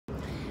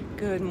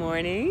Good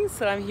morning.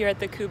 So I'm here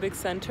at the Cubic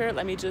Center.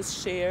 Let me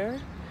just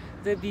share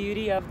the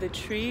beauty of the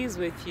trees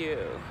with you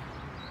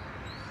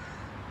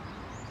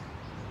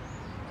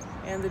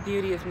and the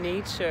beauty of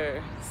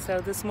nature.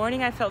 So this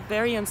morning I felt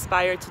very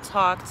inspired to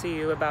talk to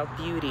you about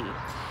beauty.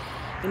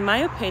 In my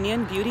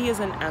opinion, beauty is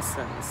an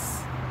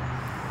essence,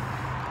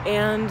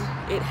 and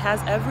it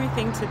has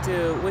everything to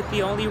do with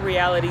the only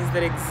realities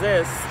that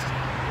exist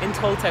in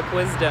Toltec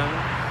wisdom,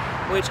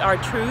 which are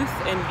truth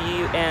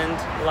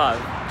and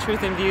love.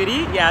 Truth and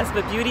beauty, yes,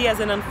 but beauty as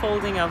an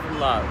unfolding of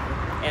love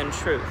and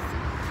truth.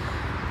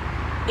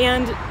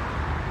 And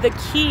the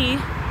key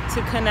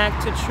to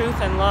connect to truth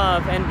and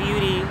love and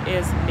beauty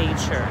is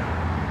nature.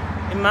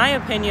 In my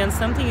opinion,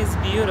 something is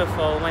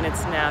beautiful when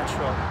it's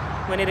natural,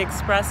 when it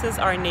expresses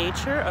our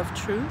nature of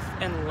truth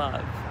and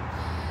love.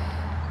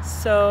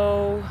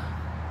 So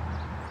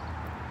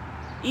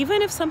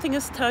even if something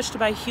is touched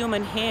by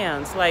human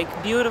hands,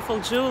 like beautiful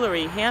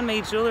jewelry,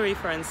 handmade jewelry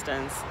for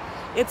instance,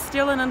 it's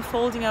still an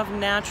unfolding of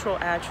natural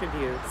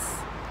attributes.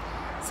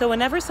 So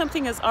whenever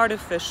something is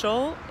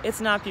artificial,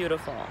 it's not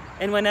beautiful.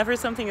 And whenever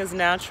something is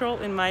natural,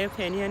 in my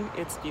opinion,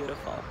 it's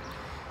beautiful.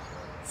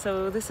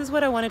 So this is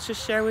what I wanted to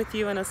share with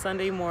you on a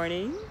Sunday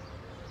morning,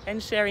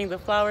 and sharing the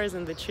flowers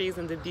and the trees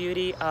and the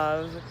beauty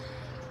of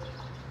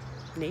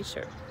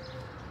nature.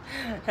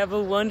 Have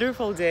a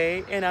wonderful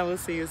day, and I will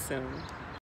see you soon.